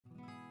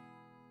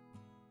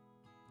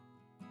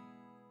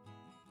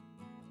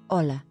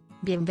Hola,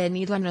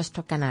 bienvenido a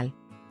nuestro canal.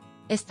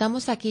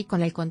 Estamos aquí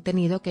con el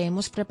contenido que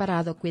hemos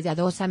preparado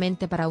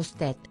cuidadosamente para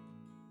usted.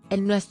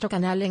 En nuestro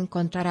canal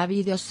encontrará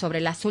vídeos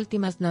sobre las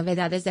últimas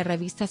novedades de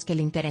revistas que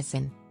le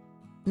interesen.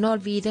 No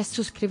olvides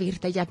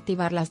suscribirte y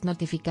activar las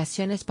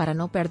notificaciones para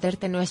no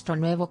perderte nuestro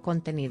nuevo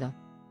contenido.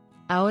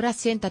 Ahora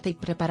siéntate y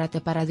prepárate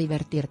para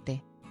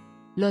divertirte.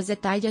 Los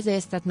detalles de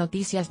estas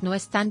noticias no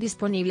están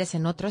disponibles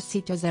en otros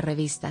sitios de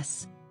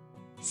revistas.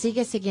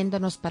 Sigue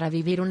siguiéndonos para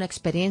vivir una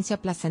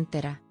experiencia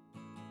placentera.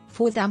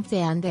 Hubo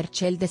de Hande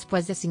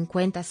después de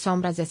 50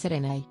 sombras de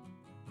Serenay.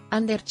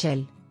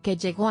 Hande, que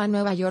llegó a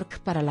Nueva York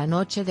para la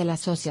noche de la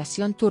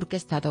Asociación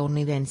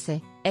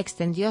Turca-Estadounidense,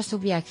 extendió su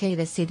viaje y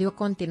decidió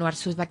continuar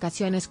sus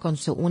vacaciones con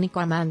su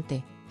único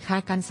amante,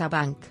 Hakan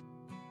Sabank.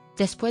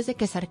 Después de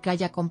que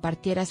Sarkaya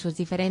compartiera sus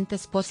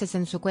diferentes poses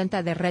en su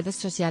cuenta de redes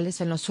sociales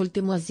en los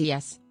últimos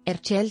días,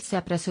 Erchel se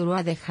apresuró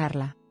a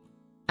dejarla.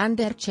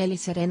 Hande y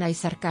Serenay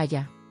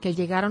Sarkaya, que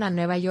llegaron a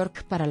Nueva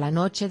York para la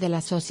noche de la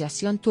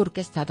Asociación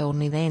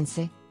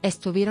Turca-Estadounidense,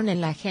 estuvieron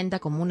en la agenda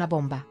como una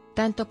bomba,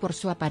 tanto por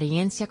su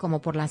apariencia como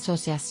por la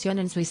asociación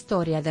en su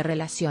historia de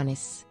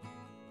relaciones.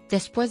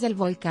 Después del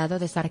volcado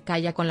de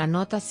Sarkaya con la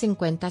nota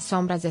 50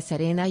 sombras de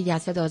Serenay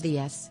hace 2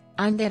 días,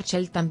 Hande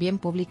también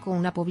publicó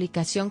una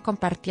publicación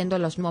compartiendo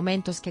los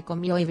momentos que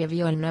comió y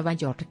bebió en Nueva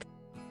York.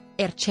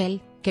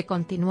 Erchel, que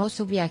continuó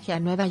su viaje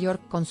a Nueva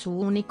York con su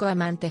único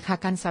amante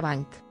Hakan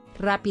Sabank,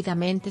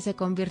 rápidamente se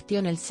convirtió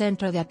en el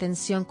centro de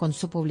atención con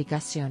su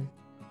publicación.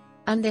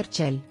 Hande,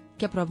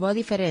 que probó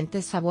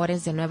diferentes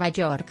sabores de Nueva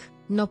York,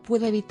 no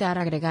pudo evitar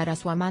agregar a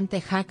su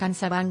amante Hakan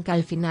Sabank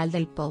al final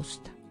del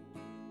post.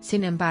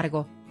 Sin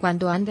embargo,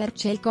 cuando Hande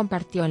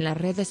compartió en las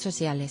redes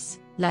sociales,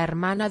 la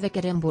hermana de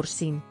Kerem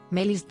Bürsin,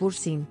 Melis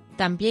Bürsin,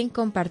 también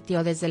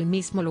compartió desde el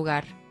mismo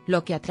lugar,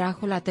 lo que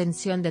atrajo la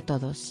atención de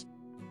todos.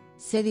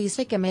 Se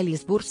dice que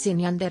Melis Bürsin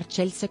y Hande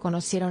se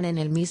conocieron en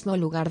el mismo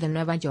lugar de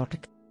Nueva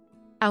York.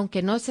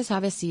 Aunque no se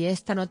sabe si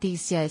esta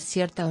noticia es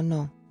cierta o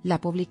no, la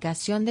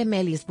publicación de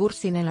Melis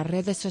Bürsin en las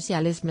redes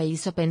sociales me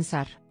hizo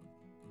pensar.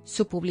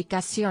 Su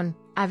publicación,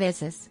 a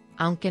veces,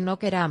 aunque no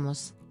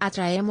queramos,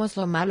 atraemos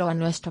lo malo a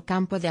nuestro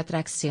campo de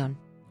atracción.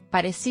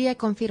 Parecía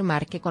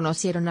confirmar que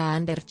conocieron a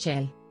Hande.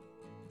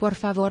 Por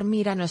favor,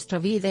 mira nuestro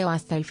video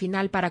hasta el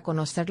final para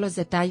conocer los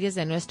detalles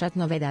de nuestras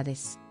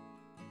novedades.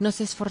 Nos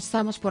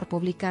esforzamos por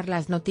publicar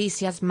las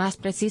noticias más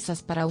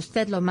precisas para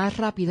usted lo más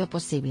rápido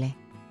posible.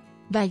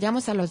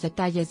 Vayamos a los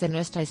detalles de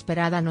nuestra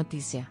esperada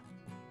noticia.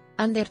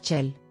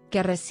 Hande,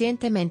 que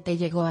recientemente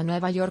llegó a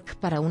Nueva York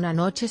para una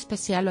noche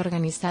especial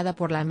organizada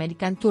por la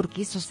American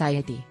Turkish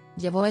Society,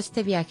 llevó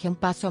este viaje un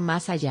paso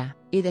más allá,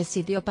 y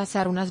decidió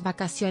pasar unas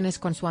vacaciones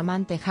con su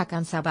amante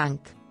Hakan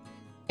Sabank.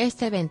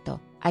 Este evento,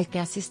 al que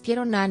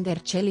asistieron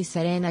Hande y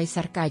Serenay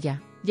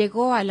Sarkaya,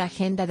 llegó a la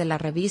agenda de la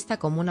revista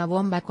como una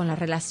bomba con las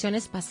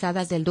relaciones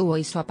pasadas del dúo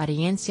y su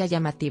apariencia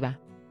llamativa.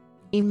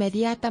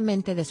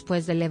 Inmediatamente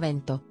después del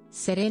evento,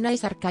 Serenay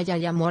Sarkaya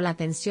llamó la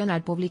atención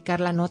al publicar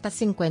la nota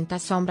 50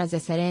 sombras de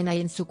Serenay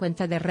en su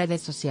cuenta de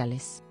redes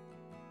sociales.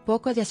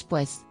 Poco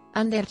después,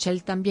 Hande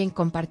también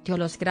compartió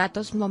los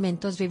gratos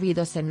momentos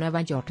vividos en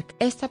Nueva York.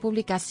 Esta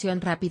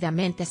publicación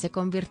rápidamente se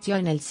convirtió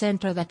en el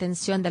centro de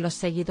atención de los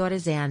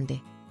seguidores de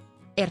Hande.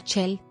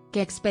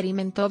 Que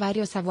experimentó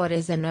varios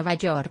sabores de Nueva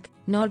York,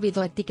 no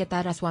olvidó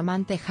etiquetar a su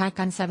amante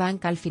Hakan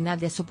Sabank al final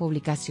de su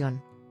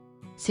publicación.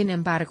 Sin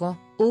embargo,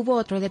 hubo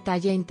otro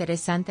detalle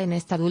interesante en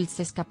esta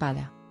dulce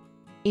escapada.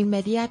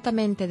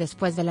 Inmediatamente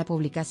después de la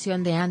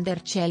publicación de Hande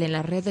en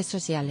las redes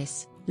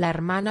sociales, la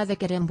hermana de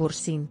Kerem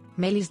Bürsin,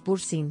 Melis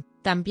Bürsin,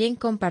 también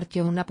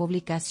compartió una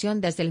publicación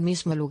desde el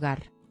mismo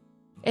lugar.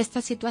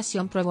 Esta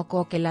situación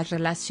provocó que las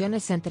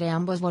relaciones entre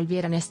ambos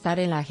volvieran a estar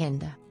en la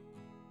agenda.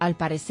 Al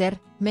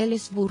parecer,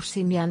 Melis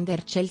Bürsin y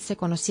Hande se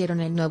conocieron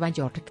en Nueva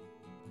York.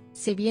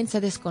 Si bien se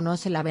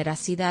desconoce la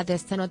veracidad de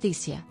esta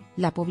noticia,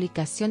 la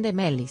publicación de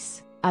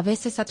Melis, "A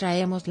veces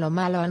atraemos lo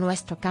malo a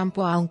nuestro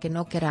campo aunque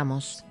no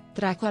queramos",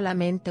 trajo a la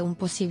mente un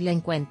posible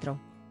encuentro.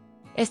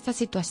 Esta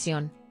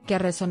situación, que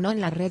resonó en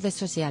las redes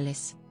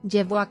sociales,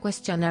 llevó a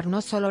cuestionar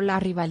no solo la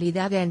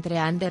rivalidad entre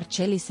Hande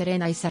y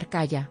Serenay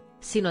Sarkaya,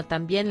 sino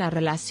también la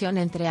relación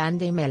entre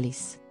Hande y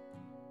Melis.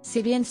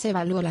 Si bien se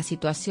evaluó la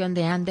situación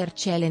de Hande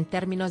en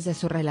términos de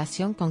su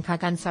relación con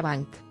Hakan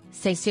Sabank,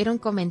 se hicieron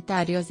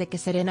comentarios de que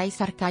Serenay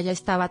Sarkaya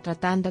estaba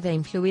tratando de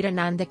influir en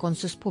Hande con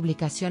sus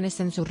publicaciones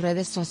en sus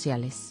redes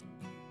sociales.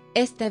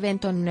 Este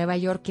evento en Nueva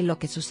York y lo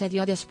que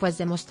sucedió después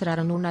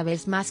demostraron una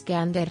vez más que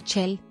Hande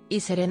y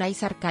Serenay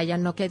Sarkaya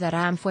no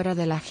quedarán fuera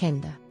de la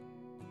agenda.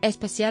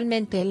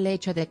 Especialmente el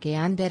hecho de que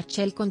Hande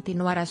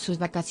continuara sus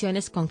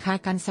vacaciones con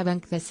Hakan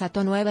Sabank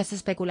desató nuevas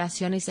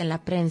especulaciones en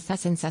la prensa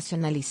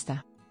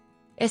sensacionalista.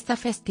 Esta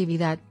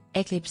festividad,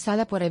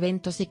 eclipsada por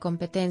eventos y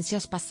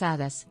competencias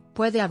pasadas,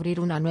 puede abrir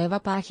una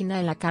nueva página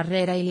en la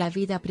carrera y la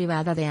vida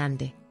privada de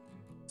Hande.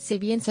 Si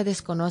bien se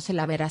desconoce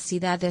la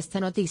veracidad de esta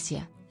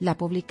noticia, la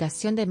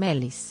publicación de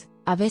Melis,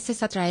 "A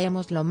veces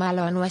atraemos lo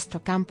malo a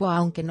nuestro campo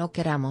aunque no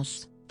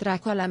queramos",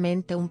 trajo a la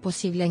mente un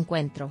posible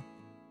encuentro.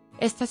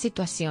 Esta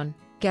situación,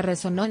 que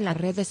resonó en las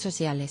redes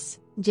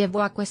sociales,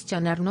 llevó a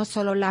cuestionar no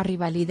solo la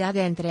rivalidad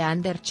entre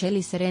Hande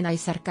y Serena y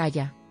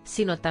Sarkaya,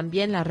 sino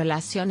también la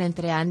relación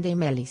entre Hande y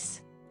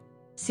Melis.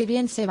 Si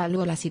bien se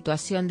evaluó la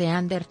situación de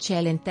Hande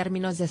en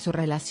términos de su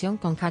relación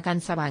con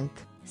Hakan Sabank,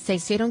 se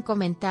hicieron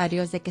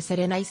comentarios de que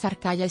Serena y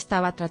Sarkaya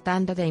estaba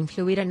tratando de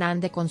influir en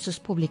Hande con sus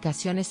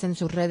publicaciones en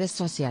sus redes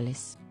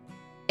sociales.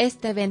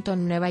 Este evento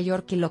en Nueva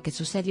York y lo que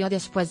sucedió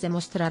después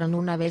demostraron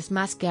una vez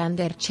más que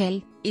Hande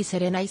y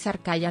Serena y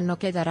Sarkaya no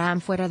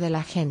quedarán fuera de la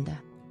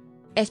agenda.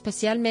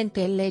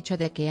 Especialmente el hecho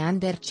de que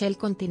Hande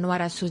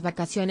continuara sus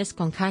vacaciones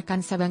con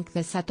Hakan Sabank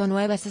desató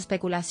nuevas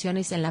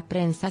especulaciones en la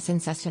prensa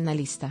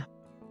sensacionalista.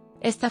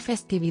 Esta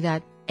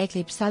festividad,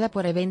 eclipsada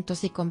por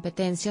eventos y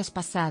competencias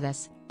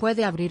pasadas,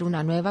 puede abrir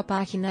una nueva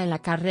página en la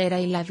carrera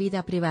y la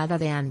vida privada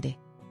de Hande.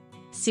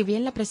 Si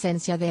bien la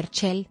presencia de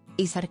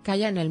y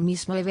Sarkaya en el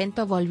mismo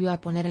evento volvió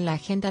a poner en la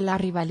agenda la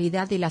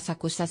rivalidad y las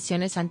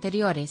acusaciones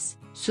anteriores,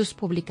 sus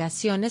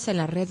publicaciones en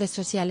las redes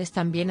sociales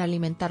también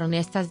alimentaron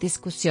estas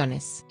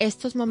discusiones.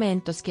 Estos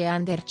momentos que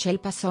Hande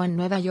pasó en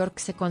Nueva York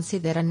se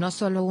consideran no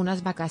solo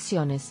unas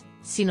vacaciones,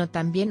 sino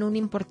también un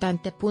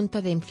importante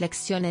punto de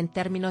inflexión en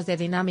términos de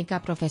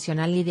dinámica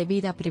profesional y de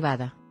vida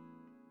privada.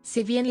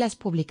 Si bien las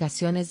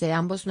publicaciones de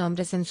ambos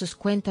nombres en sus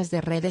cuentas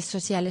de redes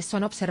sociales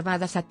son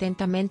observadas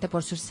atentamente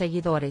por sus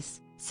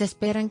seguidores, se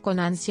esperan con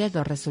ansias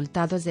los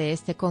resultados de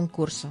este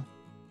concurso.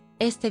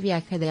 Este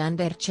viaje de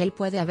Hande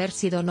puede haber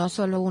sido no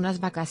solo unas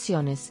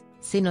vacaciones,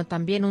 sino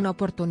también una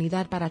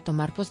oportunidad para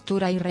tomar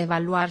postura y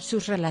reevaluar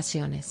sus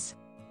relaciones.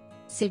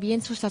 Si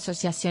bien sus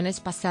asociaciones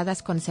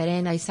pasadas con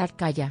Serena y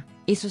Sarkaya,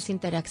 y sus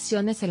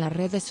interacciones en las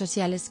redes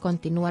sociales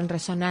continúan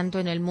resonando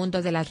en el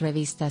mundo de las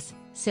revistas,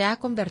 se ha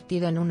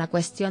convertido en una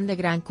cuestión de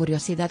gran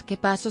curiosidad qué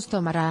pasos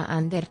tomará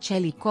Hande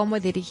y cómo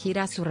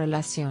dirigirá su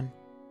relación.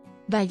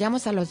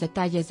 Vayamos a los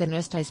detalles de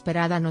nuestra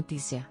esperada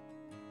noticia.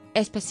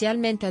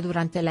 Especialmente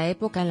durante la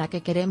época en la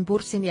que Kerem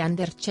Bürsin y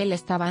Hande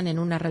estaban en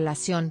una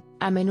relación,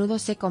 a menudo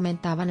se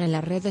comentaban en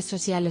las redes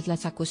sociales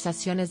las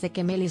acusaciones de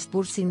que Melis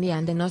Bürsin y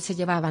Hande no se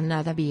llevaban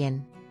nada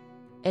bien.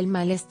 El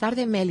malestar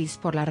de Melis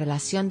por la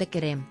relación de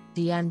Kerem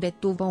y Hande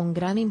tuvo un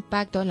gran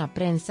impacto en la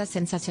prensa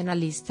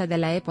sensacionalista de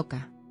la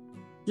época.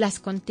 Las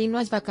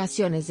continuas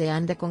vacaciones de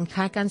Hande con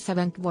Hakan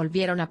Sabank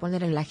volvieron a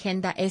poner en la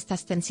agenda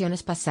estas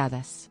tensiones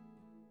pasadas.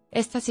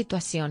 Esta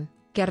situación,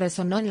 que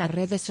resonó en las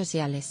redes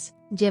sociales,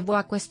 llevó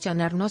a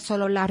cuestionar no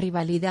solo la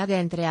rivalidad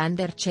entre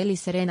Hande y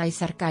Serena y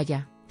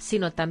Sarkaya,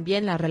 sino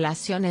también la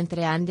relación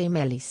entre Hande y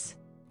Melis.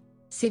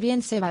 Si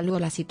bien se evaluó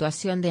la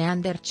situación de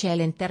Hande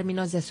en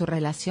términos de su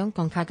relación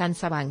con Hakan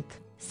Sabank,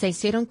 se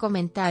hicieron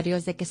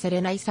comentarios de que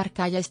Serena y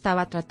Sarkaya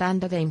estaba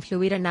tratando de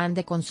influir en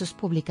Hande con sus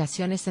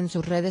publicaciones en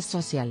sus redes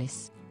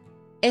sociales.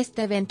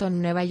 Este evento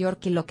en Nueva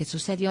York y lo que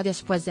sucedió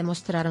después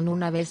demostraron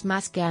una vez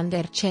más que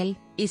Hande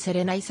y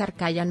Serena y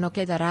Sarkaya no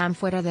quedarán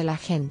fuera de la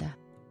agenda.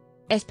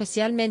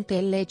 Especialmente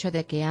el hecho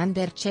de que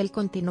Hande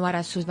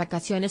continuara sus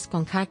vacaciones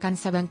con Hakan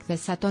Sabank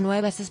desató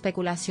nuevas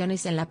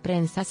especulaciones en la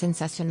prensa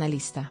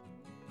sensacionalista.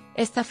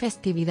 Esta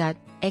festividad,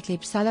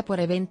 eclipsada por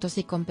eventos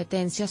y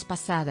competencias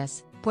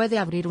pasadas, puede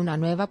abrir una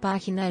nueva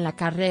página en la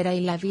carrera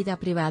y la vida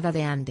privada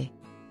de Hande.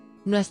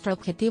 Nuestro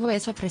objetivo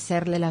es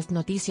ofrecerle las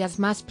noticias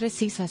más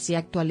precisas y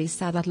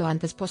actualizadas lo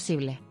antes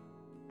posible.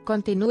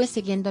 Continúe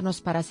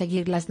siguiéndonos para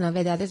seguir las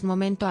novedades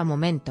momento a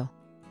momento.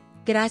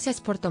 Gracias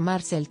por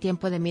tomarse el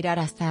tiempo de mirar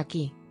hasta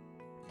aquí.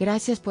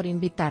 Gracias por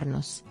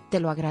invitarnos, te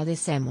lo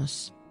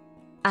agradecemos.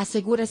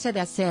 Asegúrese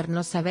de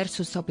hacernos saber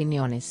sus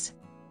opiniones.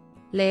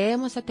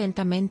 Leemos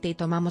atentamente y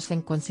tomamos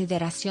en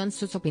consideración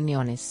sus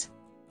opiniones.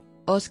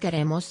 Os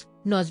queremos,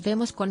 nos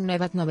vemos con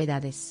nuevas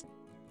novedades.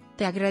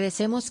 Te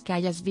agradecemos que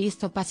hayas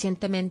visto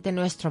pacientemente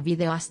nuestro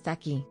video hasta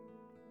aquí.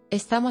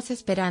 Estamos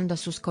esperando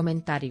sus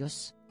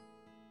comentarios.